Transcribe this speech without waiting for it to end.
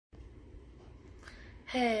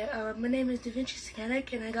Hey, my name is Da Vinci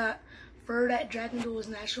Sukienik, and I got third at Dragon Duels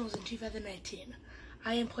Nationals in 2019.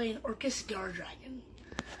 I am playing Orcust GuarDragon.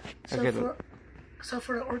 So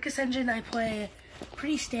for the Orcust engine, I play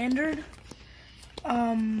pretty standard.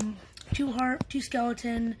 2 Harp, 2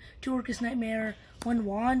 Skeleton, 2 Orcust Nightmare, 1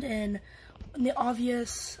 Wand, and the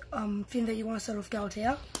obvious thing that you want to start with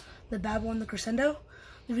Galatea, the Babel and the Crescendo.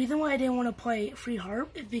 The reason why I didn't want to play free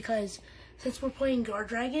Harp is because since we're playing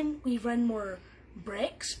GuarDragon, we run more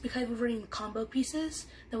bricks because we're running combo pieces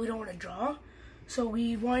that we don't want to draw. So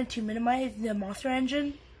we wanted to minimize the monster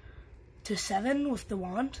engine to 7 with the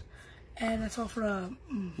wand, and that's all for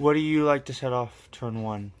What do you like to set off turn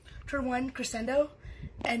 1? Turn 1, Crescendo,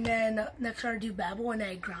 and then next turn I do Babel, and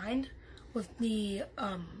I grind with the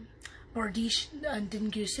Bardiche and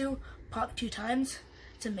Dengusu, pop 2 times.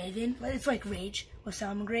 It's amazing. It's like Rage with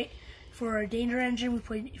Salmon Great. For our Danger engine, we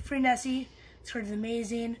play Free Nessie. This card is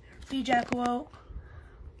amazing. Free Jackalope.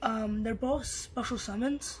 They're both special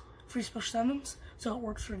summons, free special summons, so it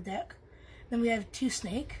works for the deck. Then we have 2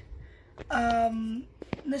 Snake.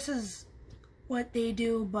 This is what they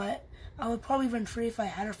do, but I would probably run free if I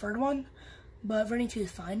had a third one, but running 2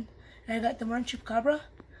 is fine. And I got the Run Chupacabra.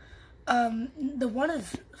 The 1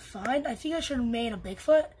 is fine. I think I should remain a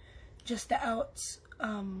Bigfoot, just to out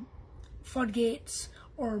floodgates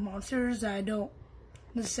or monsters that I don't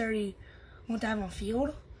necessarily want to have on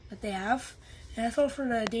field that they have. And I thought for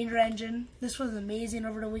the Danger engine, this was amazing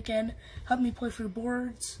over the weekend. Helped me play through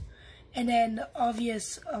boards. And then the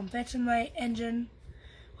obvious Phantom Knight engine.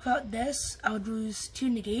 Without this, I would lose 2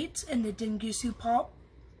 negates and the Dengusu pop.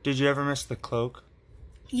 Did you ever miss the cloak?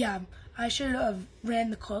 Yeah, I should have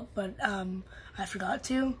ran the cloak, but I forgot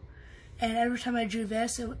to. And every time I drew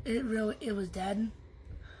this, it was dead.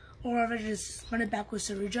 Or if I just run it back with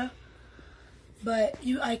Saruja. But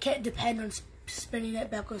I can't depend on spinning it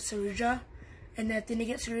back with Saruja. And if they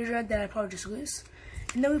get Saruja, then I probably just lose.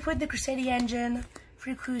 And then we played the Crusadia engine,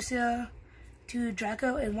 3 Crucia, 2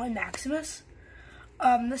 Draco, and 1 Maximus.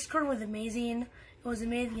 This card was amazing. It was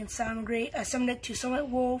amazing in Salmon Great. I summoned it to Summit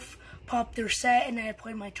Wolf, popped their set, and then I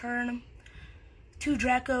played my turn. 2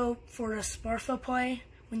 Draco for the Sparfa play.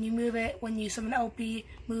 When you move it, when you summon LP,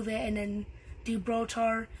 move it, and then do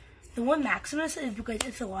Brotar. The 1 Maximus is because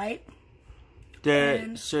it's a light.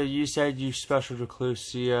 So you said you special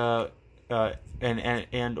Reclusia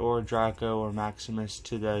and or Draco or Maximus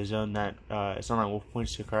to the zone that Sunlight Wolf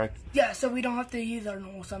points to, correct? Yeah, so we don't have to use our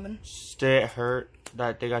normal summon. Did it hurt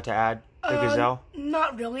that they got to add the Gazelle?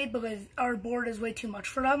 Not really, because our board is way too much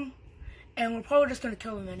for them. And we're probably just going to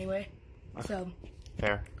kill them anyway. Okay. So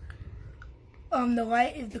fair. The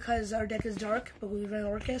light is because our deck is dark, but we run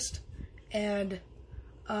Orcust. And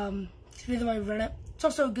the reason why we run it. It's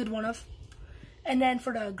also a good one-of. And then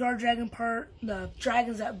for the GuarDragon part, the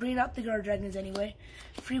dragons that bring out the GuarDragons anyway,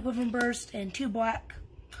 3 Wyvern Burst and 2 black.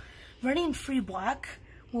 Running 3 black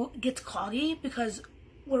gets cloggy because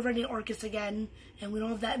we're running Orcust again, and we don't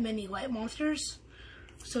have that many light monsters.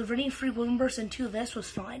 So running 3 Wyvern Burst and 2 of this was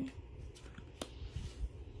fine.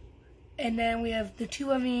 And then we have the 2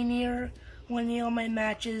 Levianeer, winning all my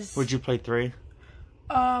matches. Would you play 3?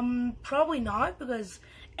 Probably not, because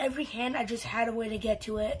every hand I just had a way to get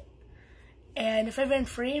to it. And if I ran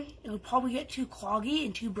free, it would probably get too cloggy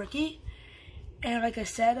and too bricky. And like I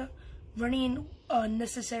said, running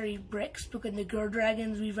unnecessary bricks, because the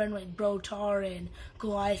GuarDragons, we run like Brotar and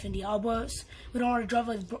Goliath and Diablos. We don't want to drop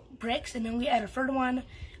like bricks, and then we add a third one,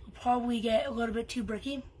 it'll probably get a little bit too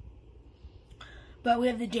bricky. But we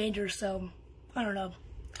have the Danger, so I don't know.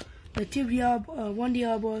 The 1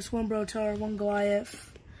 Diablos, 1 Brotar, 1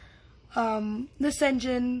 Goliath. This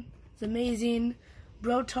engine is amazing.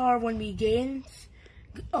 Brotar won me games,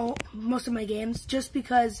 most of my games, just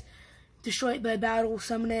because destroy it by battle,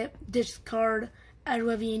 summon it, discard, add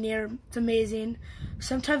Levianeer. It's amazing.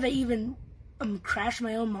 Sometimes I even crash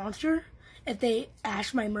my own monster. If they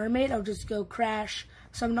ash my mermaid, I'll just go crash,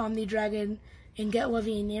 summon Omni Dragon, and get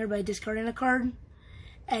Levianeer by discarding a card.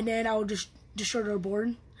 And then I'll just destroy their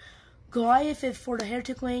board. Goliath is for the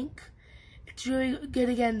Heretic Link. It's really good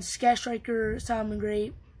against Sky Striker, Salmon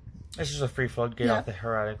Great. This is a free floodgate off the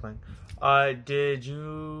Heretic Link. Did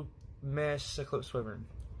you miss Eclipse Wyvern?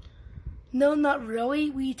 No, not really.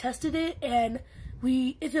 We tested it, and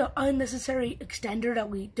it's an unnecessary extender that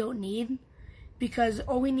we don't need, because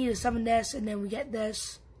all we need is summon this, and then we get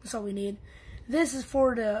this. That's all we need. This is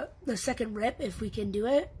for the second rip, if we can do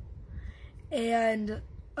it. And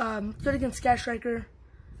good against Sky Striker.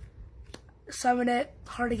 Summon it,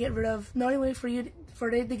 hard to get rid of. The only way for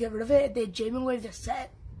they to get rid of it is they Jamin Wave the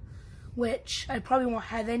set, which I probably won't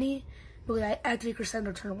have any, because I activate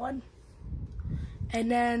Crescendo turn 1.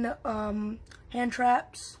 And then hand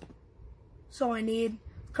traps. That's all I need.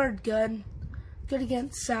 Card good. Good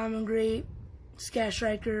against Salmon Great, Sky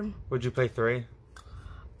Striker. Would you play 3?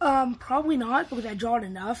 Probably not, because I draw it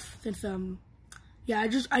enough. Since yeah,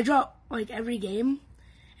 I draw like every game,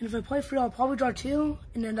 and if I play 3, I'll probably draw 2,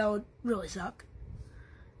 and then that would really suck.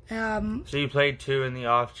 So you played 2 in the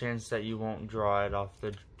off chance that you won't draw it off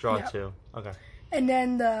the draw 2. Okay. And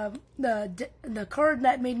then the card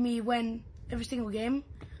that made me win every single game,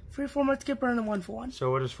 3 format skipper and a 1-for-1.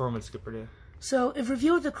 So what does format skipper do? So it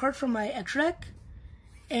reveals the card from my extra deck,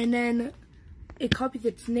 and then it copies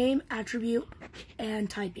its name, attribute, and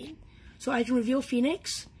typing. So I can reveal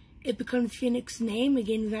Phoenix. It becomes Phoenix's name, it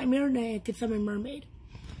gains Nightmare, and I can summon Mermaid.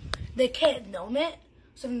 They can't gnome it,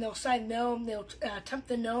 so then they'll sign gnome, they'll attempt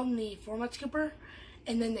to gnome the format skipper,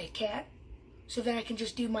 and then they can't. So then I can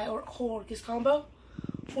just do my whole Orcust combo,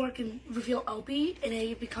 or I can reveal LP, and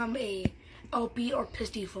I become a LP or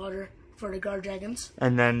Pisty fodder for the GuarDragons.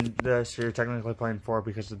 And then, so you're technically playing 4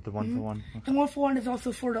 because of the 1-for-1. Okay. And 1-for-1 is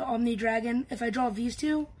also for the Omni Dragon. If I draw these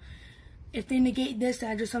 2, if they negate this,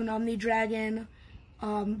 then I just summon Omni Dragon.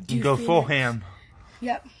 You go full ham.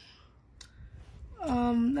 Yep.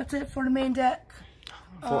 That's it for the main deck.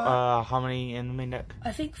 How many in the main deck?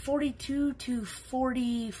 I think 42 to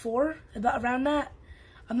 44, about around that.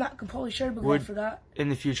 I'm not completely sure because I forgot. In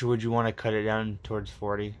the future, would you want to cut it down towards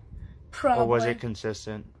 40? Probably. Or was it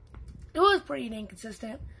consistent? It was pretty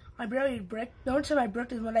inconsistent. I barely bricked. The only time I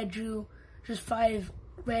bricked is when I drew just 5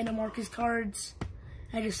 random Orcust cards.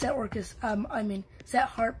 I just set Orcust, set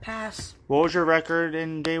Heart Pass. What was your record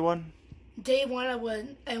in day 1? Day 1, I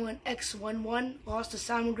went X1-1, lost to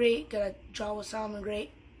Salmon Great, got a draw with Salmon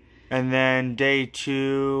Great. And then day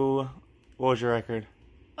 2, what was your record?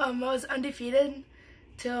 I was undefeated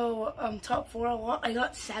till top 4. I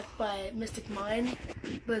got sacked by Mystic Mine,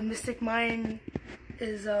 but Mystic Mine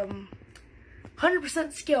is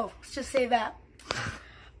 100% skill. Let's just say that.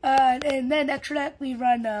 And then extra deck, we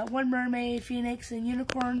run 1 Mermaid, Phoenix, and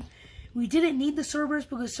Unicorn. We didn't need the Cerberus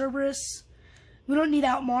because Cerberus, we don't need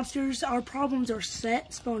out monsters. Our problems are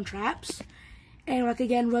set, spell, and traps. And like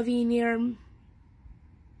again, Ravineer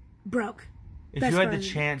broke. If you had the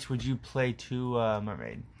chance, would you play 2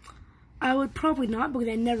 Mermaid? I would probably not because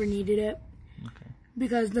I never needed it. Okay.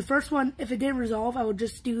 Because the first one, if it didn't resolve, I would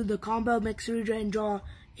just do the combo, mix Surudra, and draw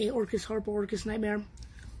a Orcust Harp or Orcust Nightmare,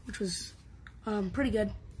 which was pretty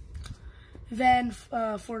good. Then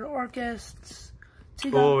for the Orcusts,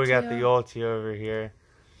 oh, we got the ulti over here.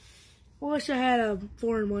 I wish I had a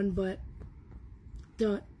 4-in-1, but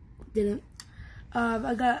didn't.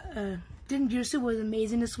 I got Din Jutsu was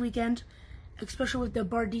amazing this weekend, especially with the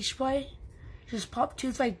Bardiche play. Just pop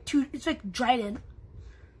 2. It's like Dryden.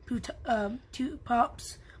 2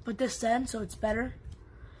 pops, but this then, so it's better.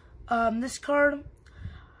 This card,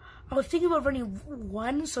 I was thinking about running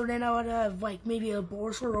 1, so then I would have like maybe a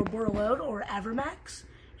Borsword or Bordelode or Avermax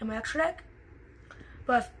in my extra deck.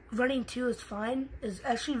 But running 2 is fine. It's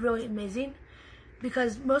actually really amazing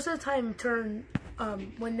because most of the time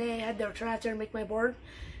when they had their turn after to make my board,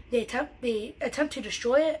 they attempt to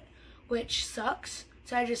destroy it, which sucks.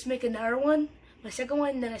 So I just make another one, my second one,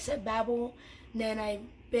 and then I set Babel, and then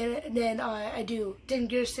I do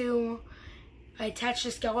Dingirsu, I attach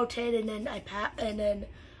the skeleton, and then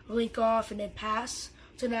link off, and then pass.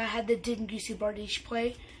 So now I had the Dingirsu Bardiche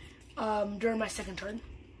play during my second turn,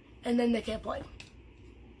 and then they can't play.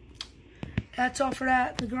 That's all for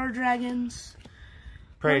that. The GuarDragons.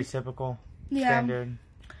 Pretty typical. Yeah. Standard.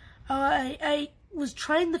 I was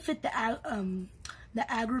trying to fit the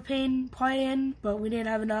Agripane play in, but we didn't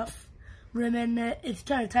have enough room in it. It's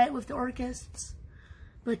kind of tight with the Orcusts.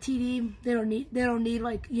 But TD, they don't need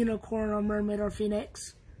like Unicorn or Mermaid or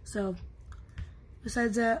Phoenix. So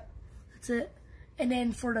besides that, that's it. And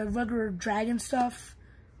then for the regular dragon stuff,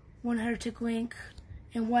 1 Heretic Link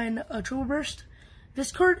and 1 Triple Burst.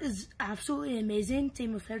 This card is absolutely amazing.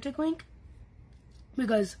 Same with Heretic Link,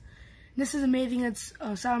 because this is amazing. It's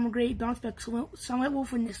Salmon Great, bounce back Sunlight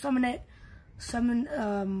Wolf when you summon it,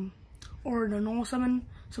 or the normal summon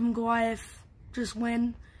Goliath, just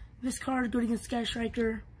win. This card is good against Sky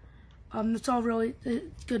Striker. That's all really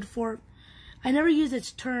good for. I never use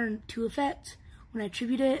its turn 2 effect when I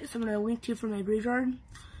tribute it, so I'm going to link 2 from my graveyard.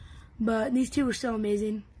 But these 2 were still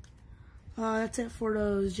amazing. That's it for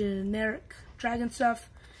those generic dragon stuff.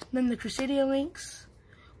 And then the Crusadia links,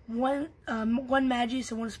 one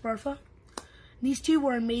Magis and 1 Sparfa. These 2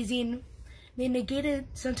 were amazing.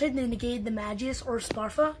 Sometimes they negated the Magis or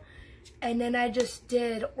Sparfa, and then I just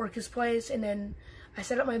did Orcust plays, and then I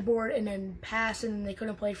set up my board and then pass, and they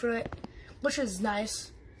couldn't play through it, which is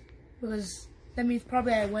nice because that means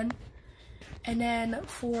probably I win. And then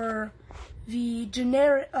for the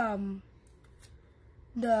generic,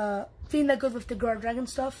 the thing that goes with the GuarDragon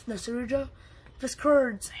stuff, the Suruja, this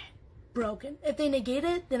card's broken. If they negate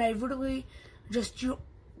it, then I literally just do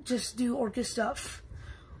Orcust stuff.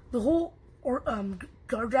 The whole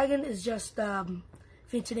GuarDragon is just thing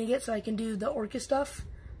to negate, so I can do the Orcust stuff.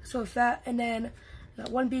 So with that, and then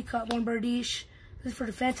one B cut, one Bardiche. This is for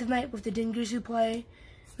Defensive Knight with the Dingusu play.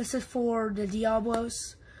 This is for the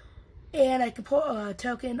Diablos. And I can put a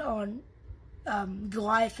token on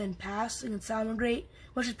Goliath and pass against Salamangreat,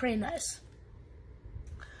 which is pretty nice.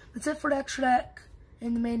 That's it for the extra deck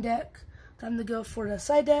and the main deck. Time to go for the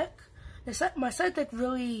side deck. My side deck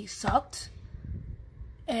really sucked.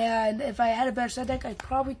 And if I had a better side deck, I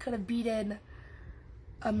probably could have beaten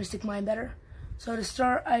Mystic Mind better. So to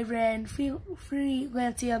start, I ran free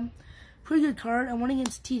Lancia. Pretty good card. I went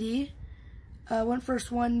against TD. Went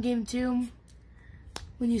first one, game 2.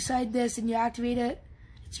 When you side this and you activate it,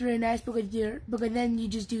 it's really nice because then you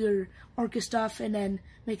just do your Orcust stuff and then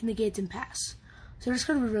make negates and pass. So this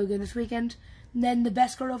card was really good this weekend. And then the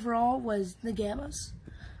best card overall was the Gammas.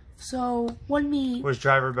 So was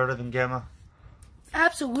Driver better than Gamma?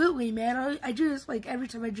 Absolutely, man. I drew this like every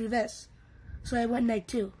time I drew this. So I went night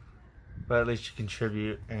 2. But at least you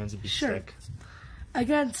contribute and it's a sick.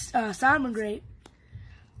 Against Salamangreat,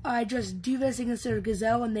 I just do this against their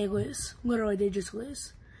Gazelle and they lose. Literally, they just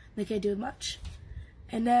lose. They can't do much.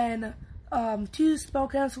 And then 2 Spell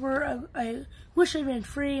Counselor. I wish I ran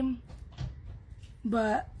free,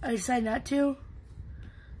 but I decided not to.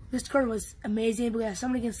 This card was amazing because I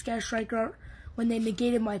summoned against Sky Striker when they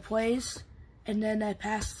negated my plays, and then I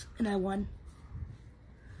passed and I won.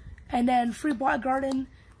 And then free Black Garden.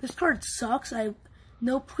 This card sucks.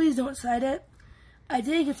 No, please don't side it. I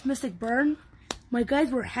did against Mystic Burn. My guys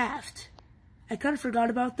were halved. I kind of forgot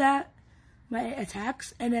about that, my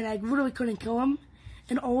attacks, and then I literally couldn't kill him.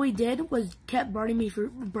 And all he did was kept burning me for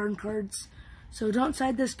burn cards. So don't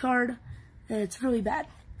side this card. It's really bad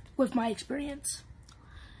with my experience.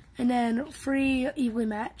 And then free Evenly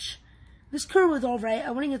Match. This card was alright.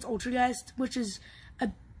 I went against Ultrageist, which is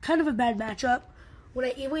kind of a bad matchup. When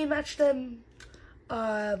I evenly matched them,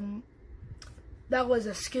 that was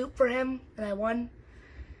a scoop for him, and I won.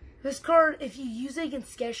 This card, if you use it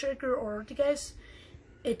against Sky Striker or Orcust,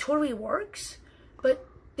 it totally works, but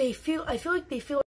I feel like they feel